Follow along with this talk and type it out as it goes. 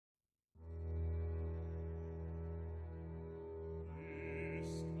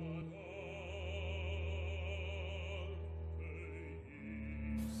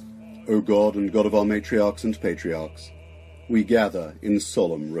O God and God of our matriarchs and patriarchs, we gather in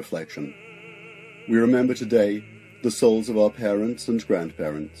solemn reflection. We remember today the souls of our parents and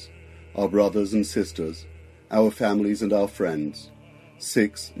grandparents, our brothers and sisters, our families and our friends,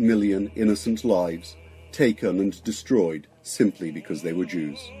 6 million innocent lives taken and destroyed simply because they were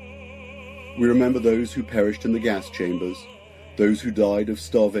Jews. We remember those who perished in the gas chambers, those who died of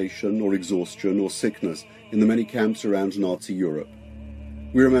starvation or exhaustion or sickness in the many camps around Nazi Europe.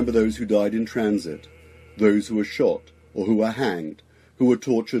 We remember those who died in transit, those who were shot or who were hanged, who were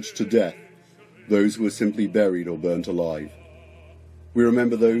tortured to death, those who were simply buried or burnt alive. We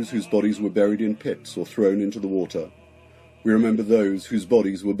remember those whose bodies were buried in pits or thrown into the water. We remember those whose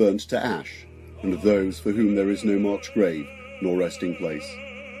bodies were burnt to ash, and those for whom there is no marked grave nor resting place.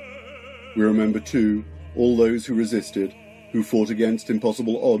 We remember, too, all those who resisted, who fought against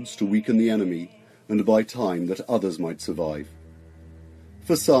impossible odds to weaken the enemy, and buy time that others might survive.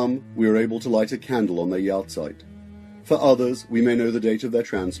 For some, we are able to light a candle on their yahrzeit. For others, we may know the date of their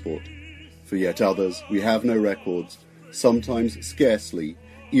transport. For yet others, we have no records, sometimes scarcely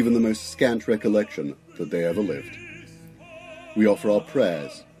even the most scant recollection that they ever lived. We offer our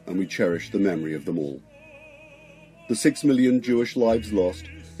prayers, and we cherish the memory of them all. The 6 million Jewish lives lost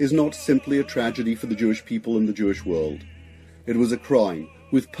is not simply a tragedy for the Jewish people and the Jewish world. It was a crime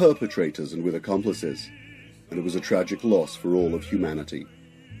with perpetrators and with accomplices, and it was a tragic loss for all of humanity.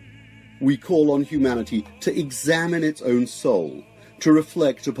 We call on humanity to examine its own soul, to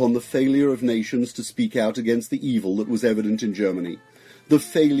reflect upon the failure of nations to speak out against the evil that was evident in Germany, the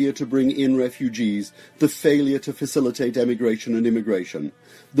failure to bring in refugees, the failure to facilitate emigration and immigration,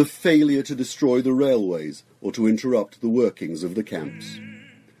 the failure to destroy the railways or to interrupt the workings of the camps.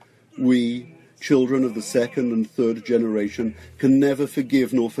 We, children of the second and third generation, can never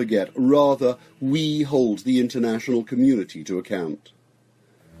forgive nor forget. Rather, we hold the international community to account.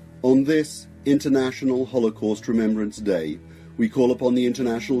 On this International Holocaust Remembrance Day, we call upon the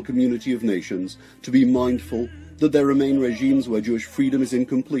international community of nations to be mindful that there remain regimes where Jewish freedom is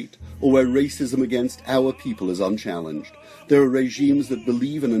incomplete, or where racism against our people is unchallenged. There are regimes that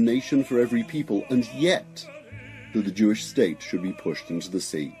believe in a nation for every people, and yet that the Jewish state should be pushed into the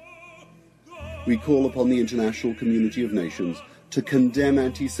sea. We call upon the international community of nations to condemn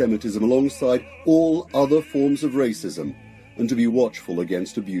anti-Semitism alongside all other forms of racism, and to be watchful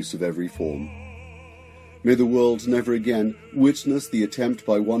against abuse of every form. May the world never again witness the attempt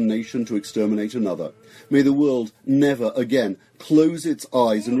by one nation to exterminate another. May the world never again close its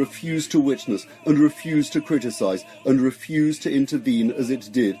eyes and refuse to witness and refuse to criticize and refuse to intervene as it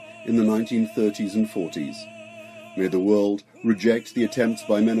did in the 1930s and 40s. May the world reject the attempts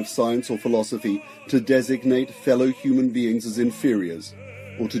by men of science or philosophy to designate fellow human beings as inferiors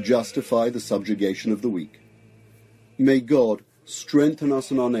or to justify the subjugation of the weak. May God strengthen us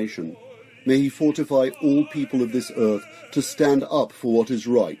in our nation. May he fortify all people of this earth to stand up for what is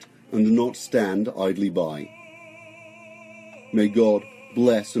right and not stand idly by. May God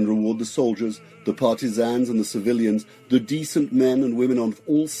bless and reward the soldiers, the partisans and the civilians, the decent men and women on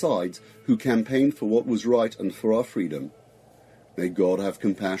all sides who campaigned for what was right and for our freedom. May God have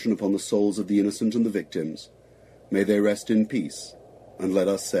compassion upon the souls of the innocent and the victims. May they rest in peace, and let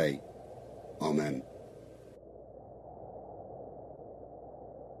us say, Amen.